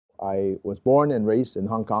I was born and raised in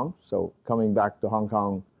Hong Kong, so coming back to Hong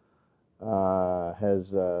Kong has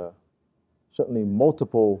certainly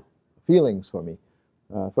multiple feelings for me.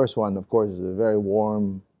 First one, of course, is a very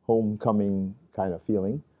warm, homecoming kind of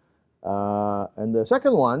feeling. And the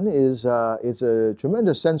second one is it's a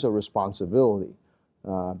tremendous sense of responsibility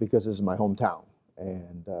because this is my hometown.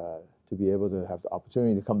 And to be able to have the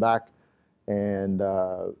opportunity to come back and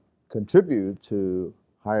contribute to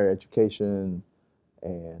higher education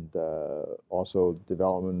and also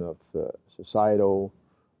development of societal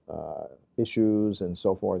issues and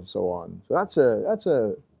so forth and so on. So that's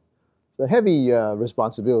a heavy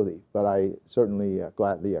responsibility, but I certainly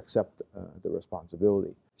gladly accept the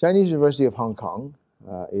responsibility. Chinese University of Hong Kong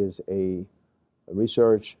is a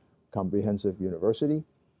research comprehensive university,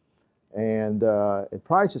 and it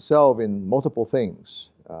prides itself in multiple things.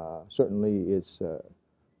 Certainly its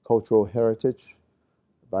cultural heritage,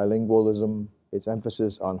 bilingualism, its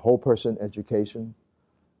emphasis on whole person education,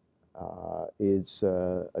 its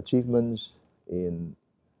achievements in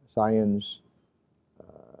science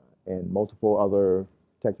and multiple other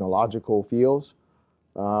technological fields.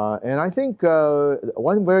 And I think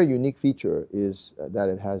one very unique feature is that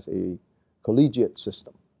it has a collegiate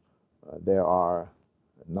system. There are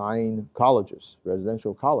 9 colleges,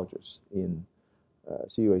 residential colleges in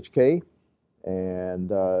CUHK,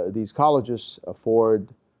 and these colleges afford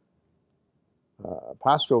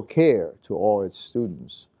pastoral care to all its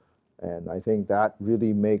students. And I think that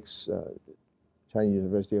really makes Chinese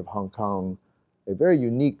University of Hong Kong a very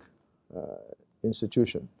unique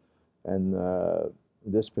institution. And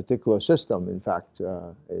this particular system, in fact,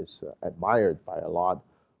 is admired by a lot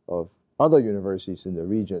of other universities in the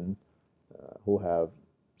region who have,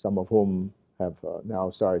 some of whom have now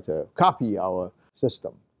started to copy our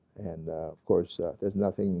system. And of course, there's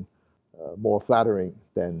nothing more flattering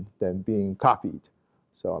than being copied.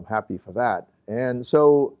 So I'm happy for that. And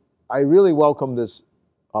so I really welcome this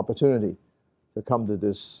opportunity to come to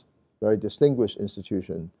this very distinguished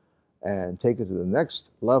institution and take it to the next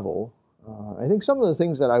level. I think some of the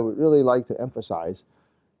things that I would really like to emphasize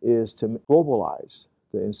is to globalize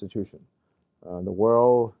the institution. The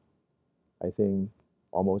world, I think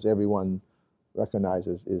almost everyone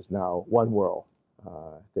recognizes, is now one world.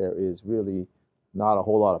 There is really not a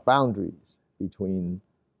whole lot of boundaries between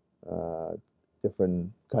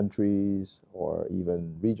different countries or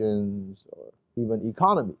even regions or even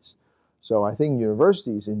economies. So I think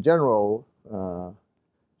universities in general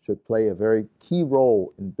should play a very key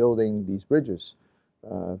role in building these bridges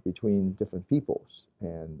between different peoples.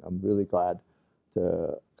 And I'm really glad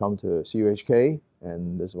to come to CUHK,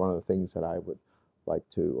 and this is one of the things that I would like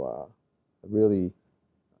to really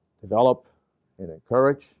develop and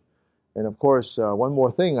encourage. And of course, one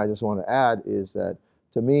more thing I just want to add is that,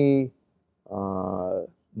 to me,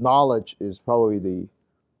 knowledge is probably the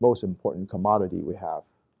most important commodity we have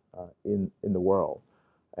in the world.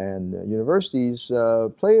 And universities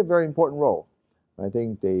play a very important role. I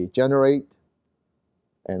think they generate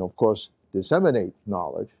and, of course, disseminate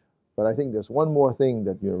knowledge. But I think there's one more thing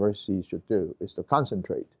that universities should do, is to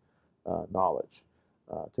concentrate knowledge,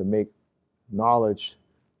 to make knowledge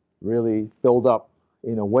really build up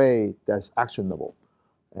in a way that's actionable.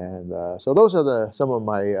 And so those are some of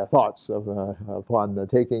my thoughts upon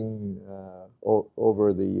taking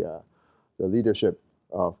over the leadership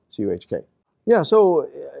of CUHK. Yeah, so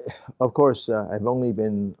of course I've only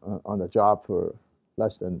been on the job for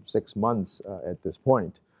less than 6 months at this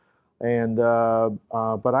point, and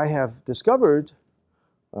but I have discovered,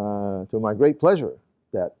 to my great pleasure,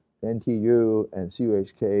 that NTU and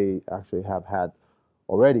CUHK actually have had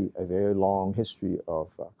already a very long history of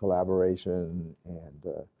collaboration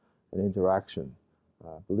and interaction.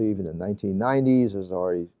 I believe in the 1990s has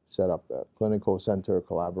already set up a clinical center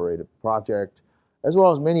collaborative project, as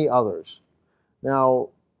well as many others. Now,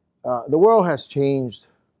 the world has changed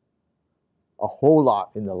a whole lot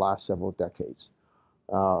in the last several decades.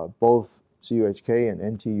 Both CUHK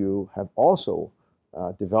and NTU have also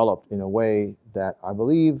developed in a way that I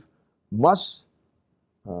believe must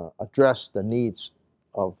address the needs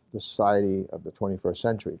of the society of the 21st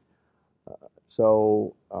century.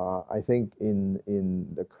 So I think in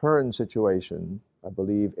the current situation, I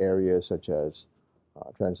believe areas such as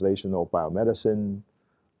translational biomedicine,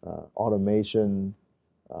 automation,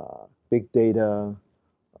 big data,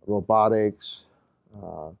 robotics,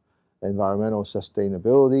 environmental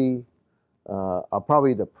sustainability are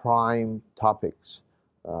probably the prime topics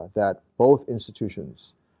that both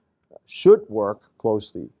institutions should work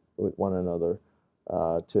closely with one another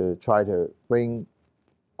to try to bring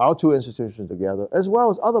our 2 institutions together, as well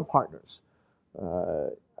as other partners.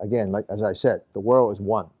 Again, like as I said, the world is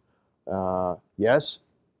one. Yes,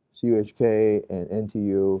 CUHK and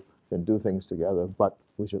NTU can do things together, but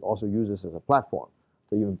we should also use this as a platform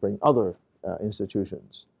to even bring other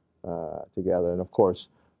institutions together. And of course,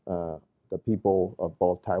 the people of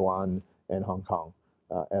both Taiwan and Hong Kong,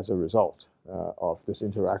 as a result of this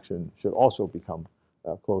interaction, should also become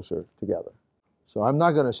closer together. So I'm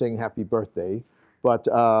not going to sing happy birthday, but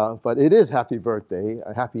it is happy birthday,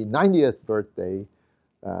 a happy 90th birthday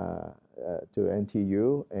to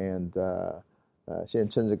NTU. And 先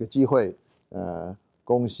趁这个机会，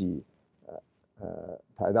恭喜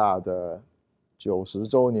台大的90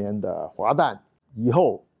周年的华诞，以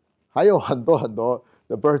后还有很多很多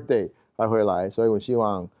的 birthday 还会来，所以我希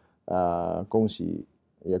望恭喜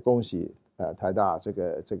台大这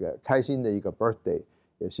个开心的一个 birthday，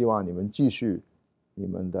 也希望你们继续你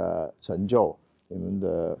们的成就，你们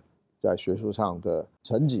的在学术上的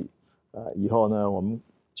成绩，以后呢，我们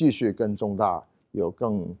继续跟中大有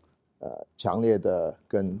更强烈的、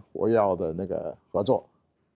更活跃的那个合作。